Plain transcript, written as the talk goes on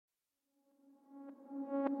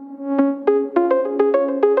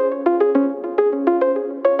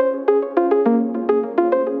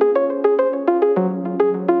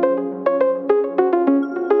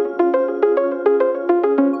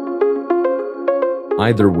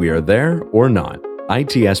Either we are there or not,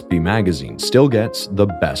 ITSP Magazine still gets the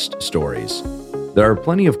best stories. There are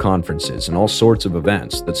plenty of conferences and all sorts of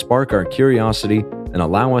events that spark our curiosity and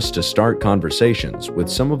allow us to start conversations with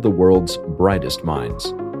some of the world's brightest minds.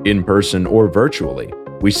 In person or virtually,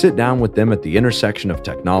 we sit down with them at the intersection of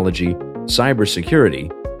technology,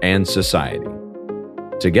 cybersecurity, and society.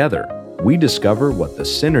 Together, we discover what the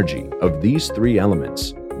synergy of these three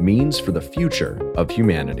elements means for the future of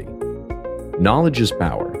humanity. Knowledge is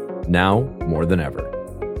power, now more than ever.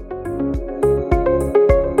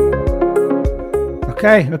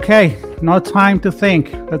 Okay. No time to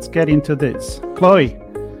think. Let's get into this. Chloe,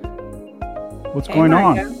 what's going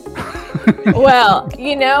on? Well,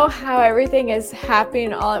 you know how everything is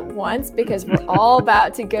happening all at once because we're all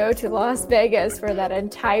about to go to Las Vegas for that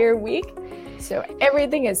entire week. So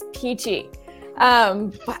everything is peachy.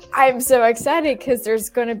 But I'm so excited because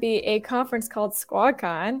there's going to be a conference called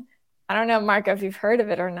SquadCon. I don't know, Marco, if you've heard of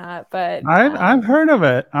it or not, but I've heard of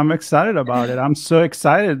it. I'm excited about it. I'm so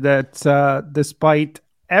excited that despite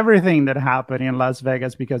everything that happened in Las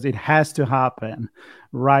Vegas, because it has to happen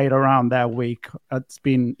right around that week. It's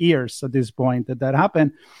been years at this point that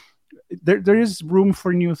happened. There is room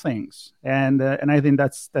for new things, and I think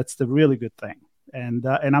that's the really good thing. And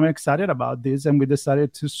I'm excited about this, and we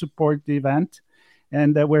decided to support the event.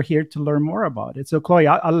 And we're here to learn more about it. So, Chloe,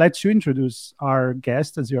 I'll let you introduce our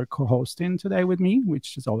guest as you're co-hosting today with me,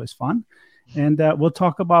 which is always fun. And we'll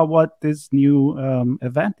talk about what this new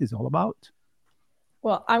event is all about.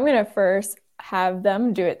 Well, I'm going to first have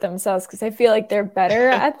them do it themselves because I feel like they're better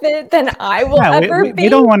at it than I will ever be. We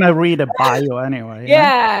don't want to read a bio anyway.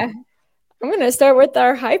 Yeah. I'm going to start with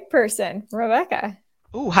our hype person, Rebekah.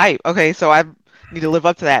 Ooh, hype. Okay, so I need to live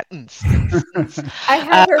up to that. I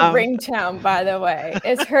have her ringtone, by the way.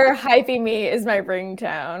 It's her hyping me is my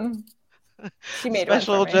ringtone. She made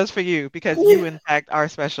special for just for you because you, in fact, are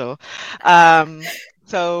special.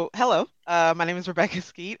 So, hello. My name is Rebekah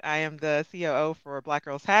Skeete. I am the COO for Black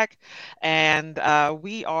Girls Hack, and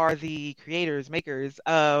we are the creators, makers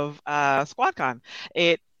of SquadCon.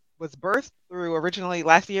 It was birthed through originally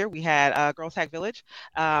last year. We had Girls Hack Village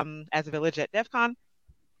as a village at DEF CON.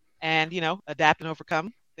 And, adapt and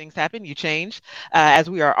overcome. Things happen, you change,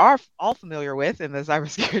 as we are all familiar with in the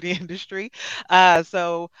cybersecurity industry. Just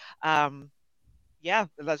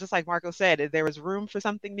like Marco said, there was room for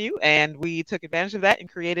something new, and we took advantage of that and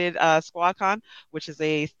created SquadCon, which is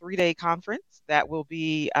a 3-day conference that will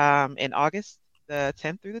be in August, the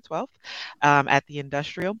 10th through the 12th, at the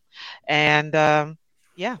Industrial. And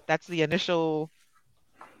that's the initial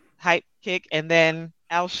hype kick, and then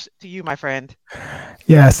Alsh, to you, my friend.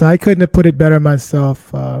 Yes, I couldn't have put it better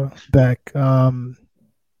myself, Beck.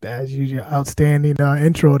 As usual, outstanding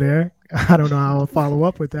intro there. I don't know how I'll follow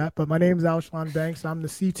up with that, but my name is Alshlon Banks. I'm the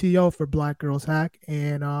CTO for Black Girls Hack,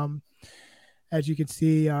 and as you can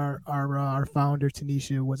see, our founder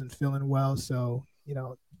Tanisha wasn't feeling well, so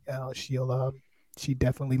she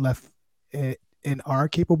definitely left it in our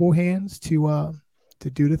capable hands to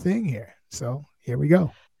do the thing here. So here we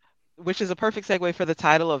go. Which is a perfect segue for the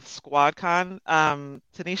title of SquadCon.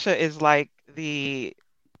 Tanisha is like the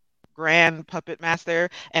grand puppet master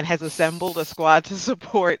and has assembled a squad to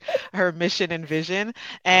support her mission and vision.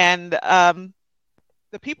 And the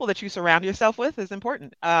people that you surround yourself with is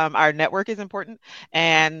important. Our network is important.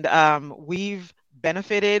 And we've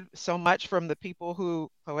benefited so much from the people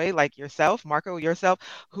who, like yourself, Marco,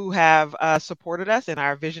 who have supported us in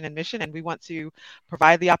our vision and mission. And we want to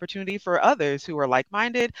provide the opportunity for others who are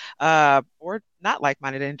like-minded or not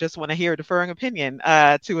like-minded and just want to hear a differing opinion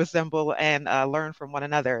to assemble and learn from one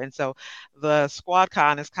another. And so the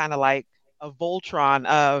SquadCon is kind of like a Voltron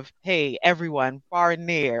of, hey, everyone, far and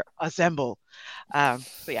near, assemble. That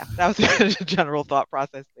was the general thought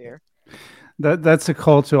process there. That's a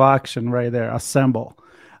call to action right there. Assemble.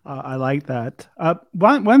 I like that.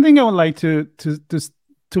 One thing I would like to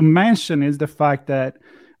mention is the fact that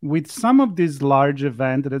with some of these large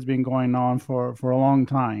events that has been going on for a long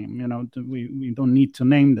time, we don't need to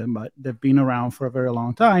name them, but they've been around for a very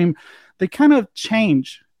long time. They kind of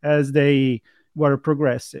change as they were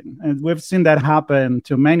progressing, and we've seen that happen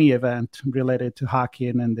to many events related to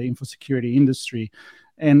hacking and the infosecurity industry,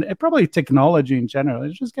 and probably technology in general.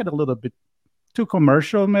 It just get a little bit too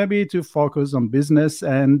commercial, maybe to focus on business.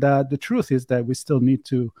 And the truth is that we still need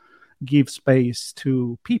to give space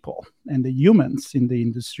to people and the humans in the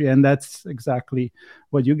industry. And that's exactly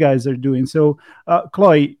what you guys are doing. So,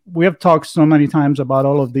 Chloe, we have talked so many times about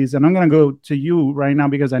all of these, and I'm going to go to you right now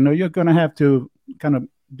because I know you're going to have to kind of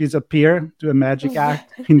disappear to a magic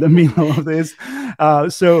act in the middle of this.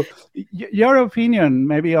 So your opinion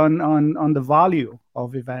maybe on the value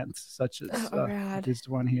of events such as this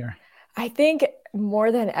one here? I think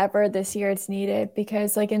more than ever this year it's needed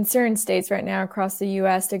because like in certain states right now across the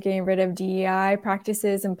US, they're getting rid of DEI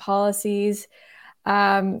practices and policies.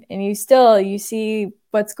 And you see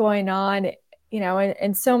what's going on,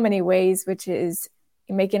 in so many ways, which is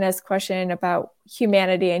making us question about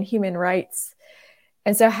humanity and human rights.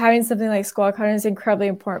 And so having something like SquadCon is incredibly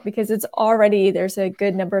important because there's a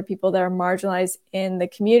good number of people that are marginalized in the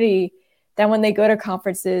community. Then when they go to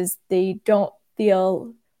conferences, they don't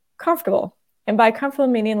feel comfortable. And by comfortable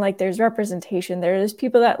meaning like there's representation. There's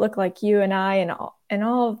people that look like you and I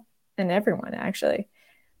and everyone actually.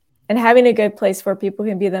 And having a good place where people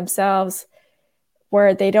can be themselves,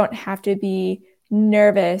 where they don't have to be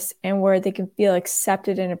nervous and where they can feel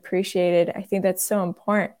accepted and appreciated. I think that's so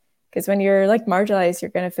important because when you're like marginalized,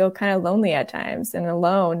 you're going to feel kind of lonely at times and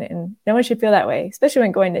alone. And no one should feel that way, especially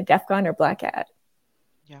when going to DEF CON or Black Hat.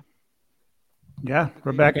 Yeah.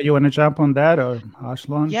 Rebekah, you want to jump on that or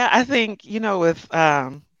Alshlon? Yeah, I think, with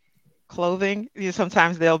clothing,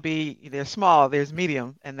 sometimes they're small, there's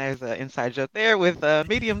medium, and there's an inside joke there with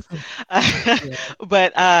mediums.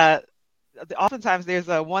 But oftentimes there's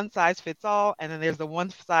a one size fits all, and then there's the one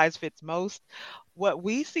size fits most. What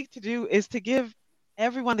we seek to do is to give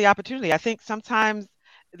everyone the opportunity. I think sometimes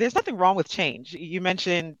there's nothing wrong with change. You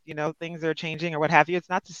mentioned, things are changing or what have you. It's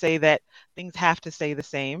not to say that things have to stay the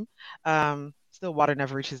same. Still water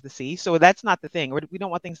never reaches the sea. So that's not the thing. We don't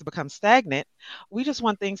want things to become stagnant. We just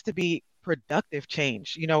want things to be productive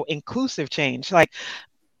change, inclusive change. Like,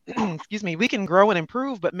 excuse me, we can grow and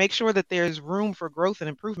improve, but make sure that there's room for growth and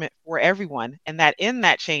improvement for everyone. And that in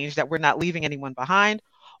that change that we're not leaving anyone behind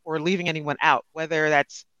or leaving anyone out, whether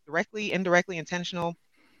that's directly, indirectly, intentional,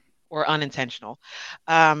 or unintentional.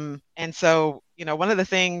 And so, one of the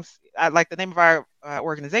things, like the name of our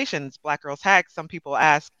organizations, Black Girls Hack, some people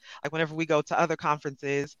ask, like whenever we go to other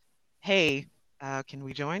conferences, hey, can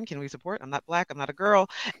we join? Can we support? I'm not Black, I'm not a girl.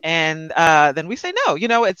 And then we say no.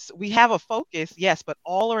 We have a focus, yes, but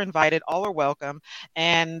all are invited, all are welcome.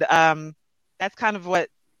 And that's kind of what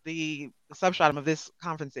the substratum of this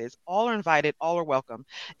conference is. All are invited, all are welcome.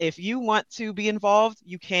 If you want to be involved,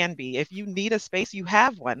 you can be. If you need a space, you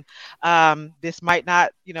have one. This might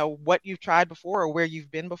not, what you've tried before or where you've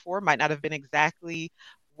been before might not have been exactly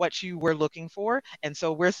what you were looking for. And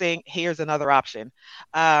so we're saying, here's another option.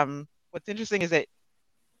 What's interesting is that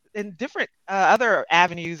in different other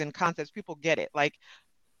avenues and concepts, people get it. Like,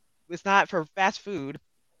 it's not for fast food.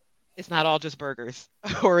 It's not all just burgers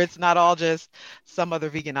or it's not all just some other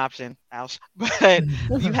vegan option, Alsh, but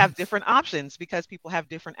you have different options because people have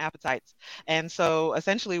different appetites. And so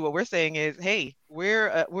essentially what we're saying is, hey, we're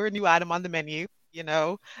a new item on the menu.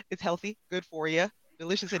 It's healthy, good for you,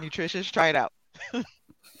 delicious and nutritious. Try it out.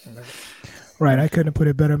 Right. I couldn't put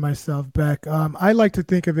it better myself, Beck. I like to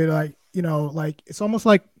think of it like, like it's almost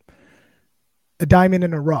like a diamond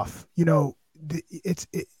in the rough.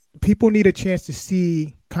 People need a chance to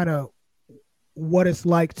see kind of what it's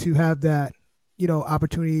like to have that,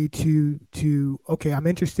 opportunity to, okay, I'm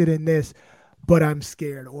interested in this, but I'm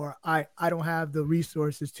scared, or I don't have the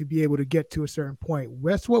resources to be able to get to a certain point.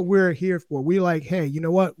 That's what we're here for. We're like, hey, you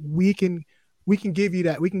know what? We can give you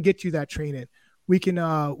that. We can get you that training. We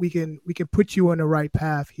can put you on the right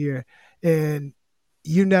path here. And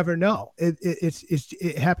you never know.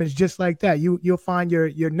 It happens just like that. You'll find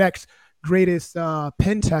your next greatest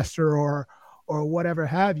pen tester or whatever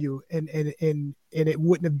have you, and it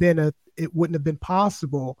wouldn't have been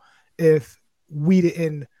possible if we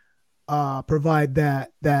didn't provide that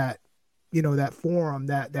forum,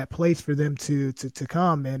 that place for them to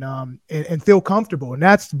come and feel comfortable. And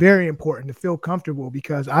that's very important, to feel comfortable,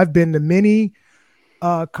 because I've been to many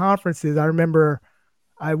conferences. I remember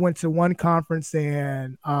I went to one conference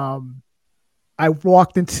and I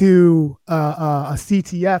walked into a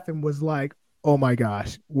CTF and was like, oh my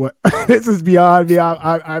gosh, what? This is beyond me.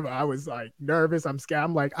 I was like nervous. I'm scared.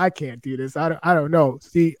 I'm like, I can't do this. I don't know.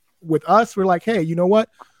 See, with us, we're like, hey, you know what?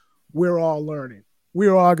 We're all learning.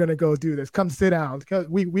 We're all gonna go do this. Come sit down, because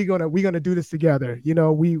we're gonna do this together.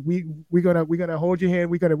 We're gonna hold your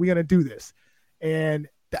hand. We're gonna do this. And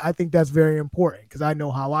I think that's very important, because I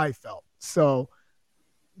know how I felt. So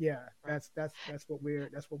yeah, that's what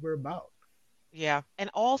we're about. Yeah,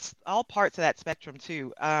 and all parts of that spectrum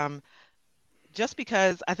too. Just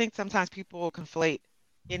because I think sometimes people conflate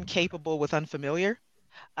incapable with unfamiliar,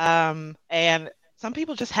 and some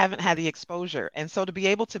people just haven't had the exposure. And so to be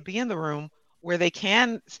able to be in the room where they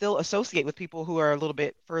can still associate with people who are a little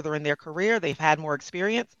bit further in their career, they've had more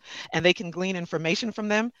experience, and they can glean information from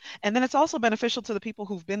them. And then it's also beneficial to the people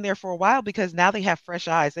who've been there for a while, because now they have fresh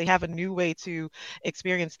eyes. They have a new way to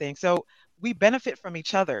experience things. So we benefit from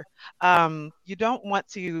each other. You don't want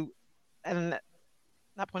to, and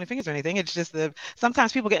not pointing fingers or anything. It's just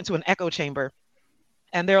sometimes people get into an echo chamber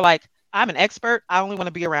and they're like, I'm an expert. I only want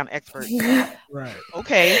to be around experts. Right.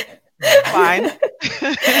 Okay, fine.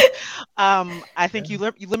 I think you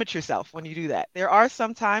limit yourself when you do that. There are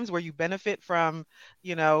some times where you benefit from,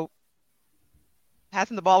 you know,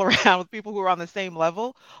 passing the ball around with people who are on the same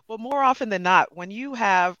level. But more often than not, when you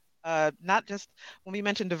have not just when we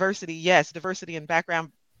mention diversity, yes, diversity in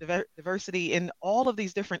background, diversity in all of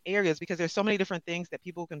these different areas, because there's so many different things that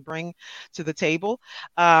people can bring to the table.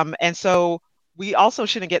 And so we also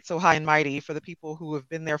shouldn't get so high and mighty for the people who have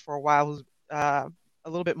been there for a while, who's a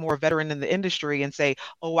little bit more veteran in the industry, and say,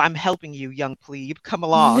 oh, I'm helping you, young plebe, come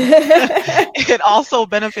along. It also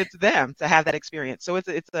benefits them to have that experience. So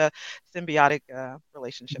it's a symbiotic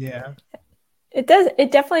relationship. Yeah. It does.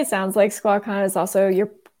 It definitely sounds like SquadCon is also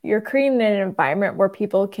you're creating an environment where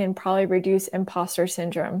people can probably reduce imposter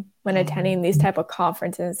syndrome when attending these type of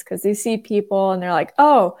conferences, because they see people and they're like,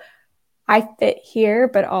 oh, I fit here,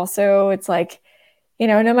 but also it's like, you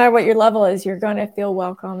know, no matter what your level is, you're going to feel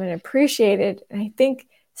welcome and appreciated. And I think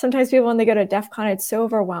sometimes people, when they go to DEF CON, it's so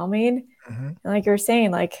overwhelming. And like you're saying,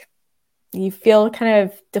 like you feel kind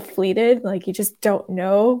of deflated, like you just don't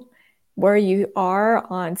know where you are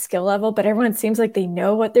on skill level, but everyone seems like they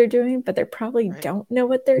know what they're doing, but they probably don't know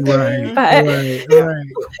what they're doing. But right.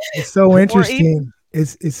 It's so interesting.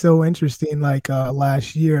 It's so interesting. Like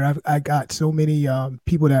last year, I got so many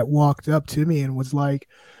people that walked up to me and was like,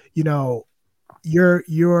 you know, your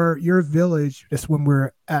village. That's when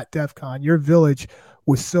we're at DEF CON. Your village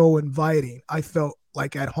was so inviting. I felt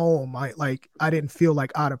like at home. I didn't feel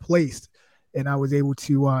like out of place, and I was able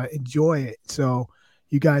to enjoy it. So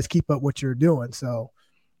you guys keep up what you're doing. So,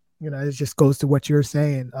 you know, it just goes to what you're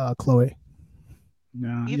saying, Chloe.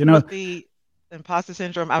 Yeah, Even with the imposter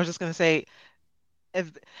syndrome, I was just going to say,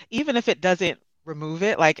 even if it doesn't remove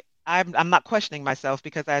it, like I'm not questioning myself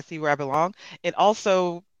because I see where I belong. It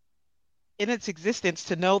also, in its existence,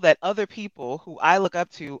 to know that other people who I look up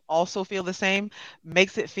to also feel the same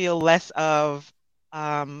makes it feel less of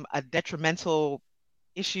a detrimental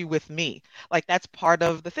issue with me. Like that's part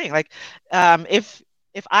of the thing. Like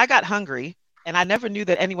if I got hungry and I never knew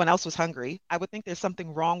that anyone else was hungry, I would think there's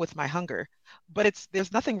something wrong with my hunger. But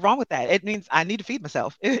there's nothing wrong with that. It means I need to feed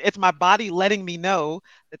myself. It's my body letting me know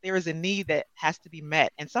that there is a need that has to be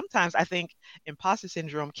met. And sometimes I think imposter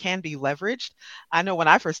syndrome can be leveraged. I know when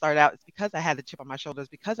I first started out, it's because I had the chip on my shoulders,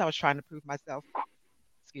 because I was trying to prove myself.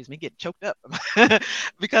 Excuse me, get choked up.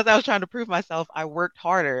 Because I was trying to prove myself, I worked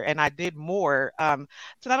harder and I did more to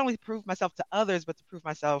not only prove myself to others, but to prove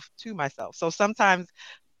myself to myself. So sometimes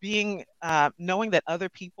knowing that other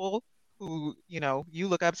people who, you know, you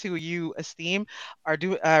look up to, you esteem,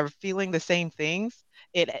 are feeling the same things,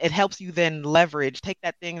 it helps you then take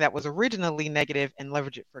that thing that was originally negative and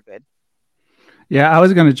leverage it for good. Yeah, I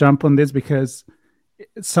was going to jump on this because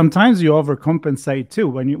sometimes you overcompensate too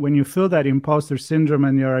when you feel that imposter syndrome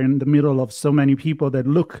and you're in the middle of so many people that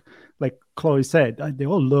look, like Chloe said, they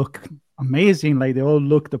all look amazing, like they all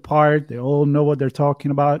look the part, they all know what they're talking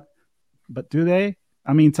about, but do they?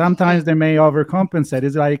 I mean, sometimes they may overcompensate.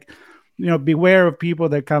 It's like, you know, beware of people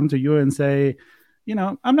that come to you and say, you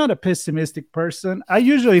know, I'm not a pessimistic person. I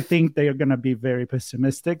usually think they are going to be very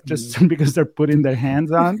pessimistic just because they're putting their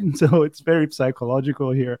hands on. So it's very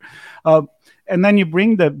psychological here. And then you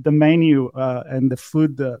bring the menu and the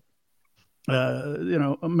food, you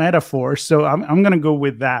know, metaphor. So I'm going to go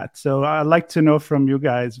with that. So I'd like to know from you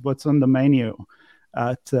guys what's on the menu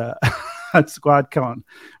at at SquadCon,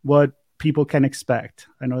 what people can expect.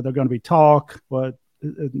 I know they're going to be talk, what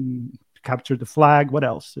capture the flag. What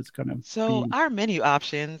else? It's going to our menu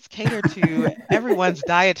options cater to everyone's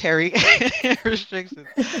dietary restrictions.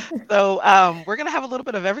 So we're going to have a little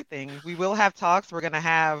bit of everything. We will have talks. We're going to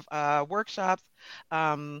have workshops.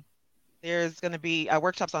 There's going to be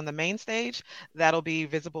workshops on the main stage that'll be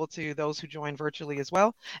visible to those who join virtually as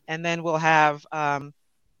well. And then we'll have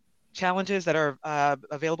challenges that are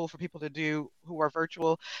available for people to do who are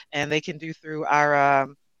virtual, and they can do through our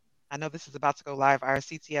I know this is about to go live, our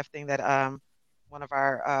CTF thing that one of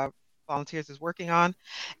our volunteers is working on.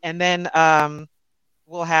 And then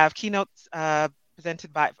we'll have keynotes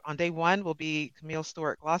presented on day one will be Camille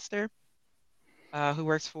Stewart-Gloucester, who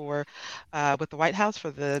works with the White House for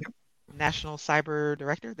the National Cyber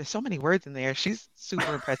Director. There's so many words in there. She's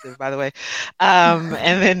super impressive, by the way. And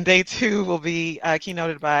then day two will be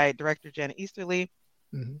keynoted by Director Jen Easterly.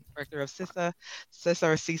 Director of CISA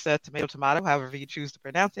or CISA, tomato, however you choose to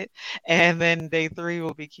pronounce it. And then day 3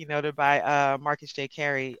 will be keynoted by Marcus J.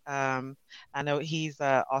 Carey. I know he's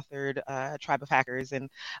authored Tribe of Hackers, and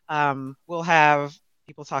we'll have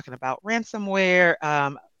people talking about ransomware.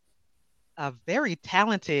 A very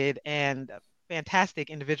talented and fantastic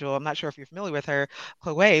individual, I'm not sure if you're familiar with her,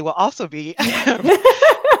 Chloe, will also be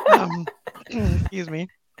excuse me,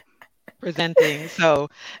 presenting. So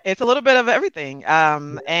it's a little bit of everything.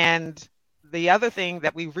 And the other thing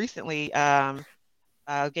that we recently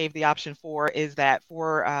gave the option for is that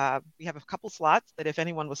we have a couple slots that if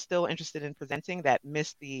anyone was still interested in presenting that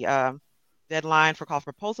missed the deadline for call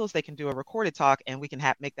for proposals, they can do a recorded talk, and we can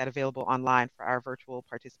make that available online for our virtual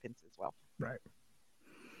participants as well. Right.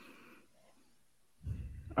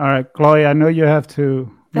 All right, Chloe, I know you have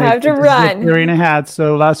to run. You're in a hat,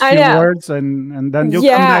 so last few words, and then you'll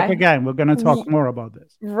come back again. We're going to talk more about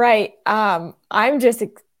this. Right. I'm just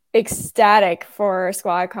ecstatic for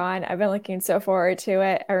SquadCon. I've been looking so forward to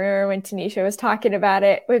it. I remember when Tanisha was talking about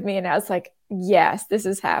it with me, and I was like, yes, this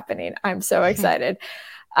is happening. I'm so excited.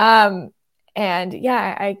 And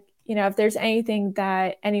yeah, if there's anything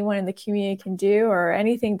that anyone in the community can do or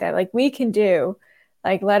anything that like we can do,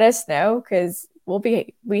 like let us know, because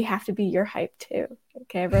we have to be your hype too.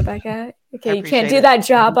 Okay, Rebekah? Okay, you can't do that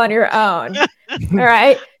job on your own. All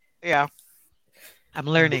right? Yeah. I'm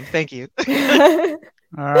learning. Thank you.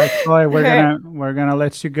 All right, Chloe, we're gonna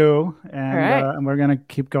let you go, and we're gonna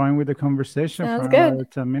keep going with the conversation for another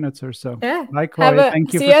 10 minutes or so. Yeah. Bye, Chloe.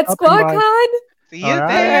 Thank you. See you at SquadCon. See you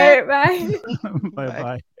there. Bye.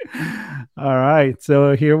 Bye. All right,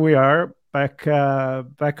 so here we are back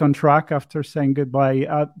on track after saying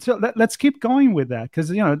goodbye. So let's keep going with that,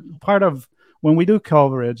 because part of when we do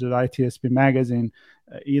coverage at ITSP Magazine,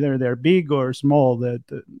 either they're big or small,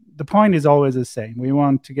 the point is always the same. We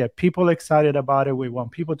want to get people excited about it. We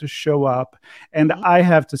want people to show up. And I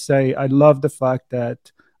have to say, I love the fact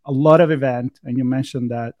that a lot of events, and you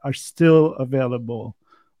mentioned that, are still available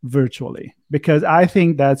virtually, because I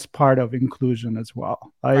think that's part of inclusion as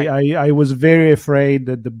well. Right. I was very afraid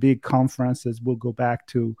that the big conferences will go back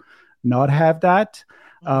to not have that.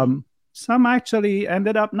 Some actually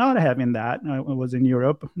ended up not having that. I was in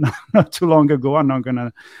Europe not too long ago. I'm not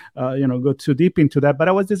gonna, go too deep into that. But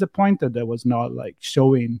I was disappointed that was not like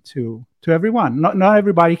showing to everyone. Not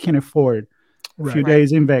everybody can afford a few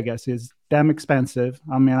days in Vegas. It's damn expensive.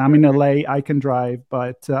 I mean, I'm in LA. I can drive,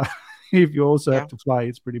 but if you also have to fly,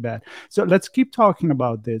 it's pretty bad. So let's keep talking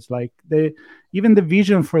about this. Like even the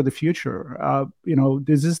vision for the future.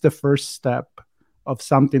 This is the first step of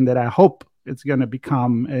something that I hope it's going to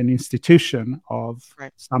become an institution of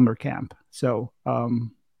summer camp. So,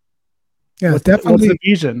 what's the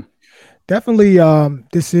vision? Definitely,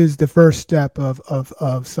 this is the first step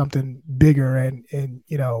of something bigger, and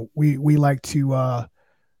we like to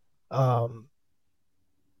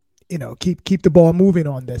keep the ball moving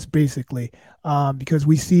on this, basically, because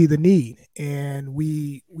we see the need, and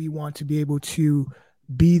we want to be able to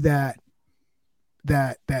be that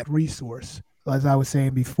resource, as I was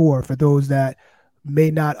saying before, for those that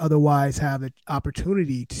may not otherwise have the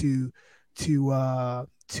opportunity to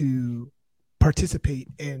participate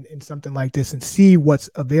in something like this and see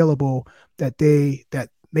what's available that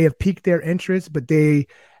may have piqued their interest, but they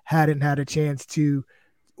hadn't had a chance to,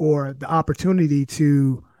 or the opportunity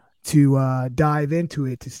to dive into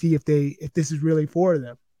it, to see if this is really for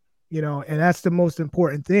them, and that's the most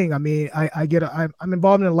important thing. I mean, I'm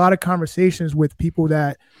involved in a lot of conversations with people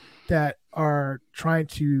that are trying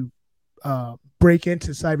to break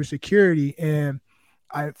into cybersecurity, and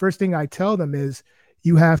first thing I tell them is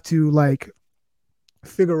you have to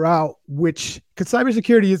figure out because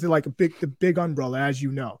cybersecurity is like the big umbrella, as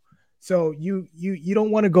you know. So you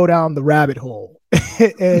don't want to go down the rabbit hole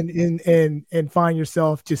and find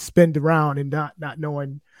yourself just spinned around and not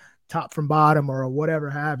knowing top from bottom or whatever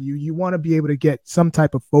have you. You want to be able to get some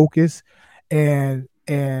type of focus, and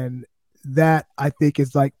that I think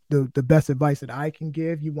is like the best advice that I can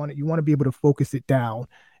give. You want to be able to focus it down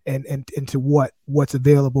and into what's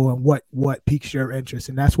available and what piques your interest,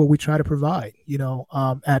 and that's what we try to provide.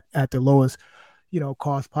 At the lowest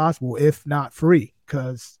cost possible, if not free,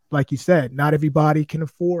 because like you said, not everybody can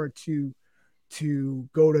afford to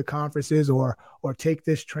go to conferences or take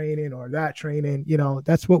this training or that training.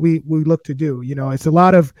 That's what we look to do. It's a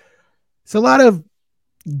lot of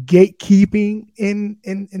gatekeeping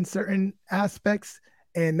in certain aspects,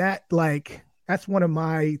 and that's one of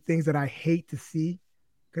my things that I hate to see,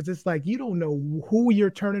 because it's like you don't know who you're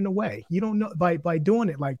turning away. You don't know by doing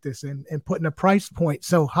it like this and putting a price point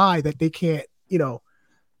so high that they can't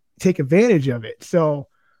take advantage of it. So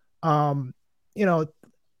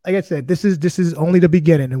like I said, this is only the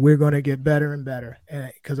beginning, and we're going to get better and better,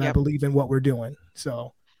 and because I Yep. believe in what we're doing.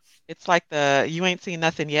 So It's like you ain't seen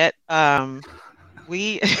nothing yet.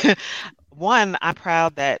 We, I'm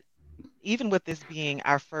proud that even with this being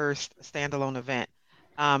our first standalone event,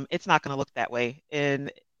 it's not going to look that way. In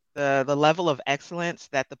the level of excellence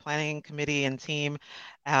that the planning committee and team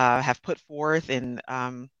have put forth in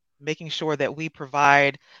making sure that we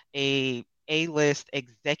provide A-list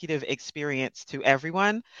executive experience to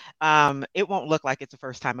everyone, it won't look like it's a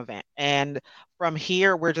first-time event. And from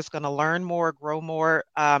here, we're just going to learn more, grow more,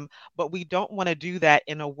 but we don't want to do that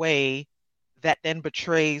in a way that then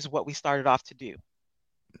betrays what we started off to do.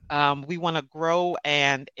 We want to grow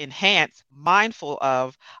and enhance, mindful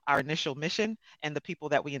of our initial mission and the people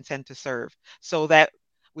that we intend to serve, so that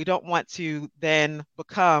we don't want to then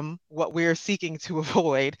become what we're seeking to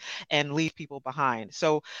avoid and leave people behind.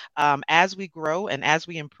 So, as we grow and as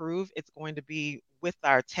we improve, it's going to be with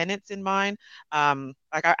our tenants in mind.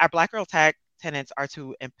 Like our Black Girl Tag tenants are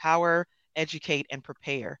to empower, educate, and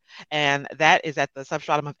prepare. And that is at the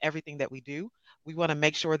substratum of everything that we do. We want to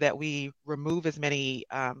make sure that we remove as many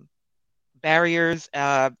barriers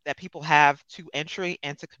that people have to entry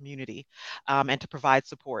and to community, and to provide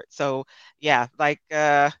support. So, yeah, like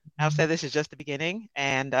Al said, this is just the beginning,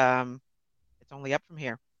 and it's only up from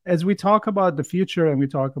here. As we talk about the future and we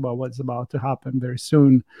talk about what's about to happen very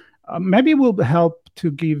soon, maybe we'll help to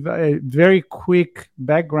give a very quick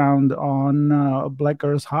background on Black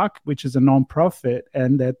Girls Hack, which is a nonprofit,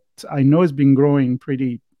 and that I know has been growing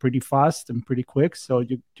pretty fast and pretty quick. So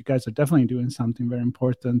you guys are definitely doing something very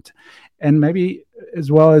important. And maybe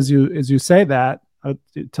as well as you say that,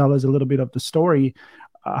 tell us a little bit of the story,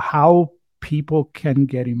 how people can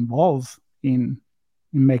get involved in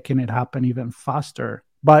making it happen even faster,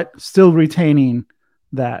 but still retaining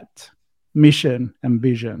that mission and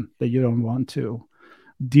vision that you don't want to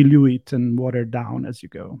dilute and water down as you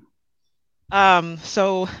go.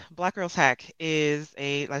 So Black Girls Hack is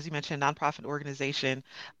as you mentioned, nonprofit organization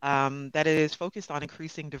that is focused on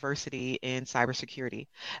increasing diversity in cybersecurity.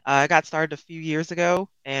 I got started a few years ago,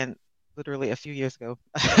 and literally a few years ago,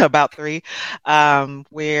 about 3,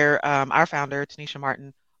 where our founder, Tanisha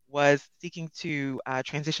Martin, was seeking to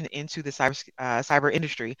transition into the cyber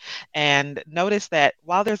industry, and noticed that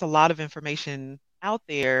while there's a lot of information out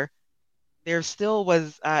there still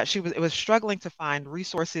was it was struggling to find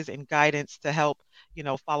resources and guidance to help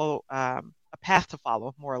follow a path to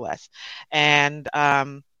follow, more or less. And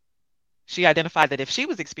she identified that if she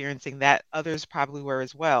was experiencing that, others probably were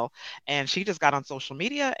as well. And she just got on social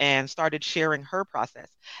media and started sharing her process,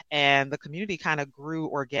 and the community kind of grew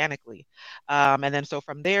organically. And then so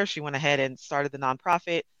from there, she went ahead and started the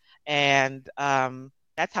nonprofit, and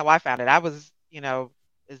that's how I found it. I was,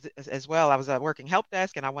 as well. I was a working help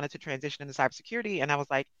desk, and I wanted to transition into cybersecurity. And I was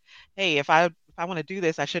like, hey, if I want to do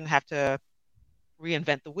this, I shouldn't have to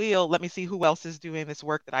reinvent the wheel. Let me see who else is doing this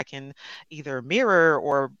work that I can either mirror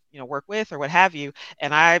or work with or what have you.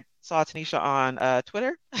 And I saw Tanisha on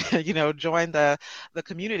Twitter, join the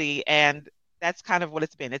community, and that's kind of what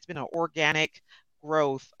it's been. It's been an organic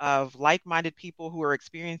growth of like-minded people who are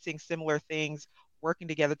experiencing similar things, working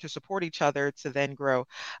together to support each other to then grow.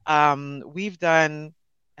 We've done,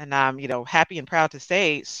 and I'm, happy and proud to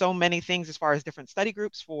say, so many things as far as different study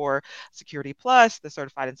groups for Security Plus, the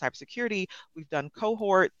Certified in Cybersecurity. We've done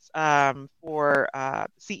cohorts for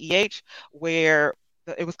CEH, where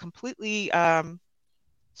it was completely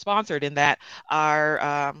sponsored, in that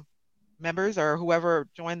our members or whoever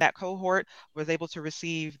joined that cohort was able to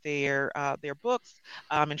receive their books,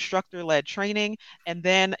 instructor-led training, and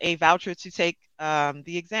then a voucher to take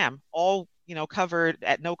the exam, all covered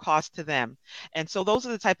at no cost to them. And so those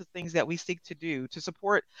are the type of things that we seek to do to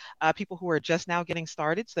support people who are just now getting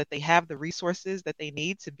started, so that they have the resources that they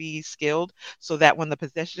need to be skilled, so that when the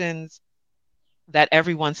positions that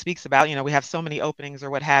everyone speaks about, we have so many openings or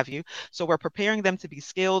what have you. So we're preparing them to be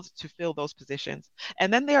skilled to fill those positions.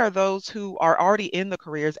 And then there are those who are already in the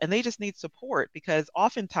careers and they just need support, because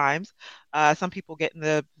oftentimes some people get in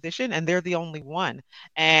the position and they're the only one.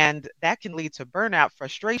 And that can lead to burnout,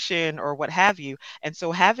 frustration, or what have you. And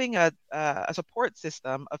so having a support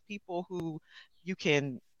system of people who you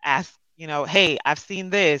can ask, hey, I've seen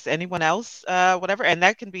this, anyone else, whatever, and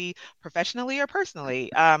that can be professionally or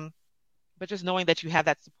personally. But just knowing that you have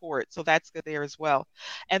that support. So that's good there as well.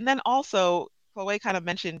 And then also, Chloe kind of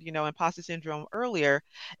mentioned, imposter syndrome earlier.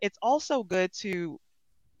 It's also good to,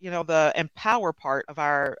 the empower part of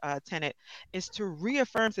our tenet is to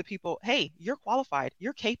reaffirm to people, hey, you're qualified,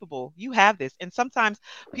 you're capable, you have this. And sometimes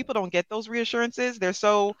people don't get those reassurances. They're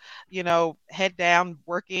so, head down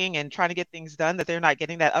working and trying to get things done that they're not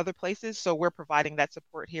getting that other places. So we're providing that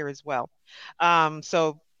support here as well.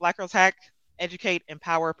 So Black Girls Hack, educate,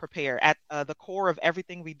 empower, prepare. At the core of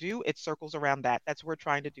everything we do, it circles around that. That's what we're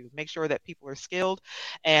trying to do. Make sure that people are skilled,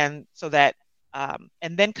 and so that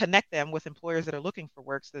and then connect them with employers that are looking for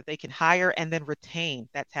work so that they can hire and then retain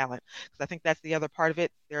that talent. Because I think that's the other part of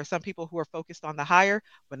it. There are some people who are focused on the hire,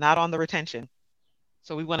 but not on the retention.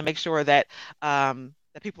 So we want to make sure that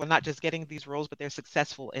that people are not just getting these roles, but they're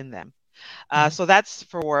successful in them. So that's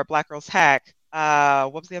for Black Girls Hack.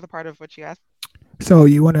 What was the other part of what you asked? So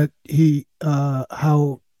you want to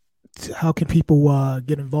how can people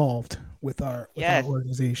get involved with our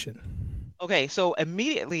organization? Okay, so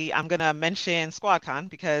immediately I'm gonna mention SquadCon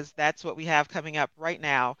because that's what we have coming up right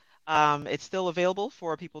now. It's still available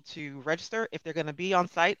for people to register if they're gonna be on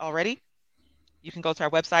site already. You can go to our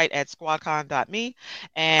website at squadcon.me,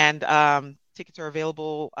 and tickets are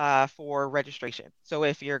available for registration. So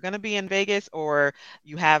if you're going to be in Vegas, or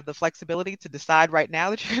you have the flexibility to decide right now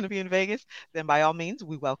that you're going to be in Vegas, then by all means,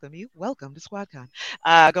 we welcome you. Welcome to SquadCon.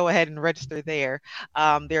 Go ahead and register there.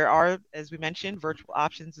 There are, as we mentioned, virtual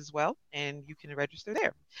options as well, and you can register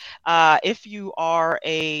there. If you are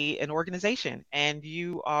an organization and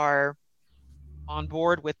you are on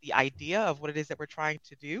board with the idea of what it is that we're trying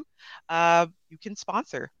to do, you can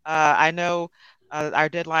sponsor. I know our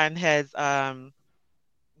deadline has, kind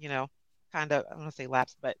of, I don't want to say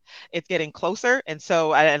lapsed, but it's getting closer. And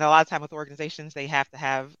so, and a lot of time with organizations, they have to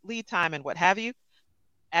have lead time and what have you.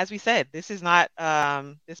 As we said, this is not,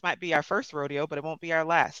 this might be our first rodeo, but it won't be our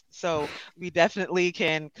last. So we definitely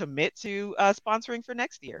can commit to sponsoring for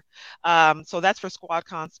next year. So that's for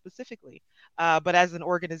SquadCon specifically. But as an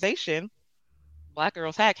organization, Black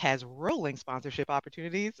Girls Hack has rolling sponsorship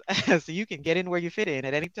opportunities, so you can get in where you fit in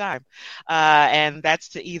at any time. And that's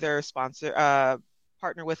to either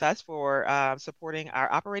partner with us for supporting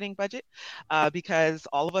our operating budget, because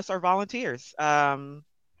all of us are volunteers.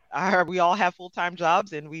 We all have full-time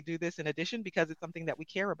jobs, and we do this in addition because it's something that we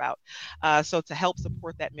care about. So to help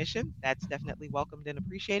support that mission, that's definitely welcomed and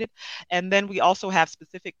appreciated. And then we also have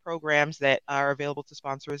specific programs that are available to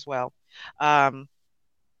sponsor as well.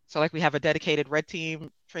 So like we have a dedicated red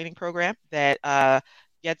team training program that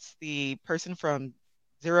gets the person from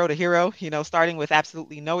zero to hero, starting with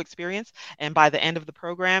absolutely no experience. And by the end of the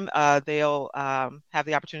program, they'll have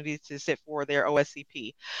the opportunity to sit for their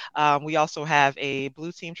OSCP. We also have a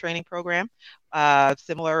blue team training program,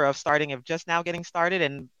 similar of just now getting started.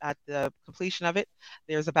 And at the completion of it,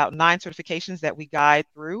 there's about 9 certifications that we guide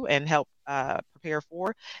through and help prepare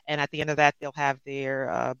for. And at the end of that, they'll have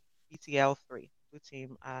their BTL 3. Blue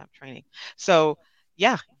team training. So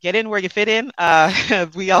yeah, get in where you fit in.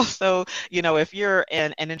 We also, if you're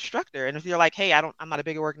an instructor, and if you're like, hey, I'm not a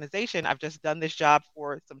big organization, I've just done this job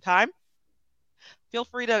for some time, feel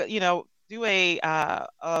free to, do a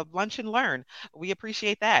lunch and learn. We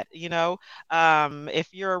appreciate that. If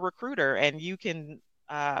you're a recruiter and you can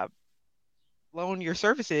loan your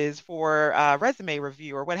services for resume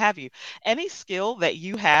review or what have you, any skill that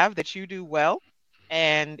you have that you do well,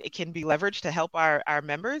 and it can be leveraged to help our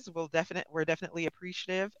members, we're definitely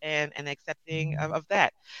appreciative and accepting of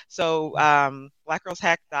that. So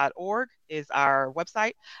blackgirlshack.org is our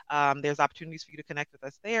website. There's opportunities for you to connect with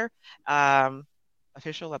us there.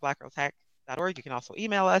 Official at blackgirlshack.org. You can also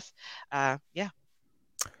email us. Yeah.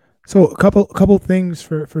 So a couple things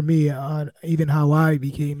for me on even how I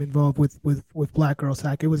became involved with Black Girls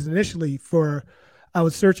Hack. It was initially I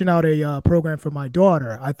was searching out a program for my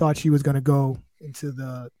daughter. I thought she was going to go into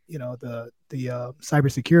the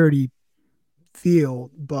cybersecurity field,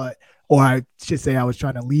 or I should say I was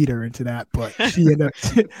trying to lead her into that, but she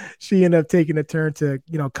ended up taking a turn to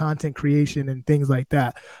content creation and things like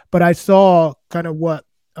that. But I saw kind of what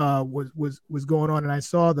was going on, and I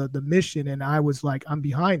saw the mission, and I was like, I'm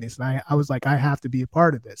behind this, and I was like, I have to be a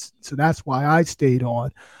part of this. So that's why I stayed on.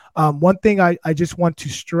 One thing I just want to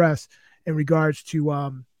stress in regards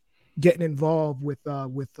to getting involved with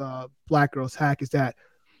Black Girls Hack is that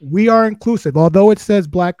we are inclusive. Although it says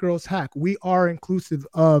Black Girls Hack, we are inclusive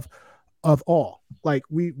of all. Like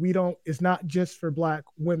we don't. It's not just for Black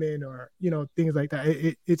women or things like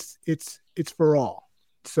that. It's for all.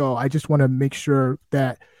 So I just want to make sure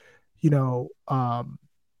that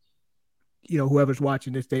whoever's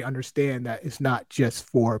watching this, they understand that it's not just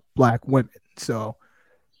for Black women. So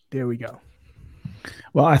there we go.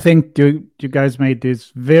 Well, I think you guys made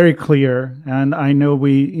this very clear, and I know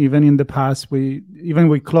we even in the past even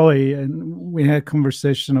with Chloe, and we had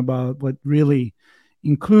conversation about what really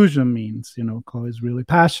inclusion means. Chloe's really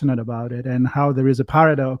passionate about it, and how there is a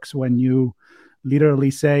paradox when you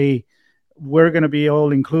literally say we're going to be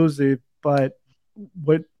all inclusive, but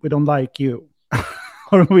we don't like you,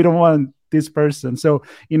 or we don't want this person. So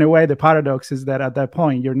in a way, the paradox is that at that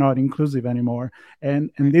point you're not inclusive anymore,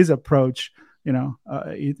 and this approach,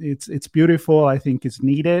 it's beautiful. I think it's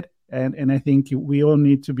needed, and I think we all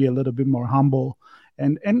need to be a little bit more humble.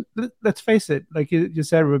 And let's face it, like you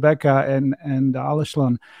said, Rebekah and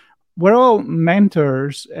Alshlon, we're all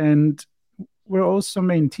mentors, and we're also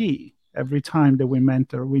mentee. Every time that we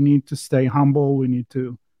mentor, we need to stay humble. We need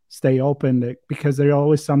to stay open, because there's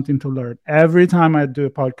always something to learn. Every time I do a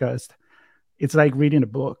podcast, it's like reading a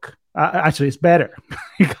book. Actually, it's better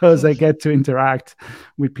because I get to interact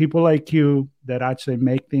with people like you that actually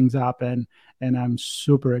make things happen, and I'm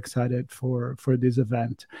super excited for this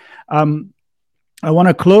event. I want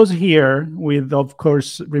to close here with, of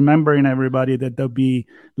course, remembering everybody that there'll be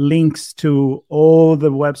links to all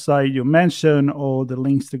the website you mentioned, all the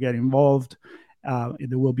links to get involved.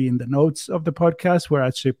 It will be in the notes of the podcast. We're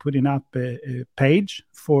actually putting up a page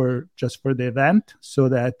just for the event, so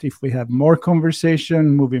that if we have more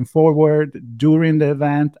conversation moving forward during the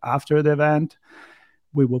event, after the event,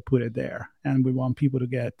 we will put it there, and we want people to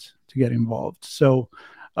get involved. So,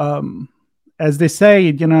 as they say,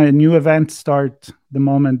 a new event starts the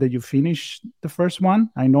moment that you finish the first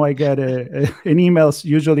one. I know I get an email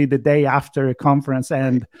usually the day after a conference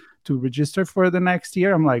and to register for the next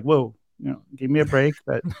year. I'm like, whoa. Give me a break.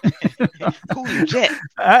 But Cool, jet.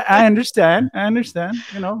 I understand.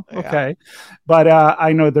 Okay. But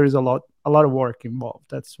I know there's a lot of work involved.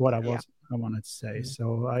 That's what I wanted to say.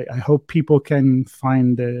 So I hope people can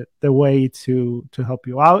find the way to help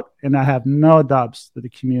you out. And I have no doubts that the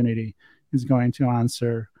community is going to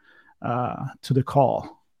answer to the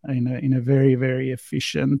call in a very, very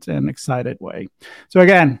efficient and excited way. So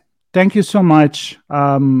again, thank you so much.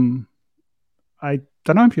 I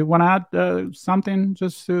don't know if you want to add something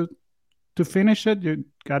just to finish it. You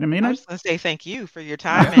got a minute? I was going to say thank you for your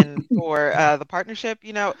time and for the partnership.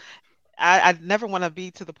 I never want to be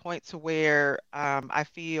to the point to where I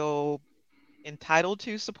feel entitled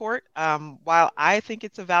to support. While I think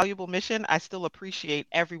it's a valuable mission, I still appreciate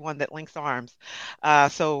everyone that links arms.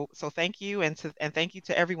 So thank you, and thank you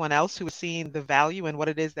to everyone else who is seeing the value in what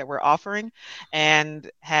it is that we're offering and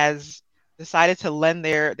has decided to lend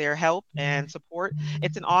their help and support.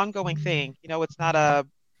 It's an ongoing thing. It's not a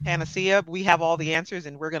panacea. We have all the answers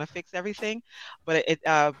and we're going to fix everything. But in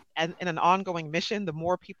an ongoing mission, the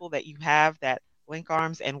more people that you have that link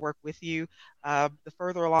arms and work with you, the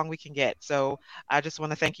further along we can get. So I just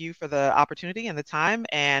want to thank you for the opportunity and the time,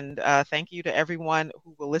 and thank you to everyone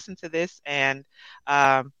who will listen to this and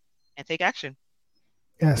take action.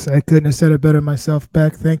 Yes, I couldn't have said it better myself,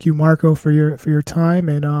 Beck. Thank you, Marco, for your time,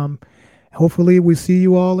 and hopefully we see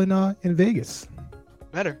you all in Vegas.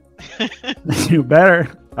 Better. You better.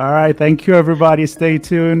 All right. Thank you, everybody. Stay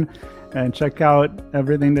tuned and check out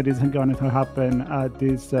everything that is going to happen at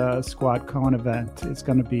this SquadCon event. It's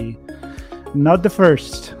going to be not the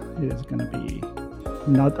first. It's going to be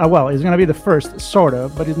not. Well, it's going to be the first, sort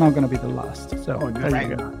of, but it's not going to be the last. So there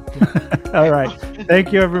you go. All right.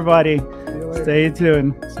 Thank you, everybody. Stay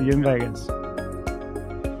tuned. See you in Vegas.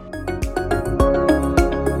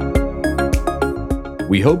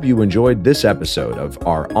 We hope you enjoyed this episode of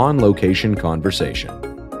our on-location conversation.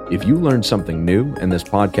 If you learned something new and this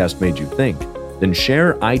podcast made you think, then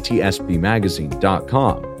share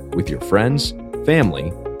itsbmagazine.com with your friends,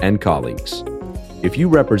 family, and colleagues. If you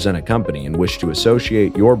represent a company and wish to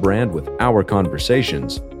associate your brand with our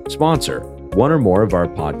conversations, sponsor one or more of our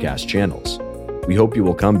podcast channels. We hope you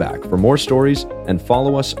will come back for more stories and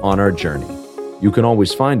follow us on our journey. You can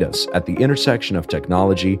always find us at the intersection of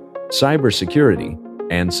technology, cybersecurity,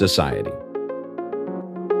 and society.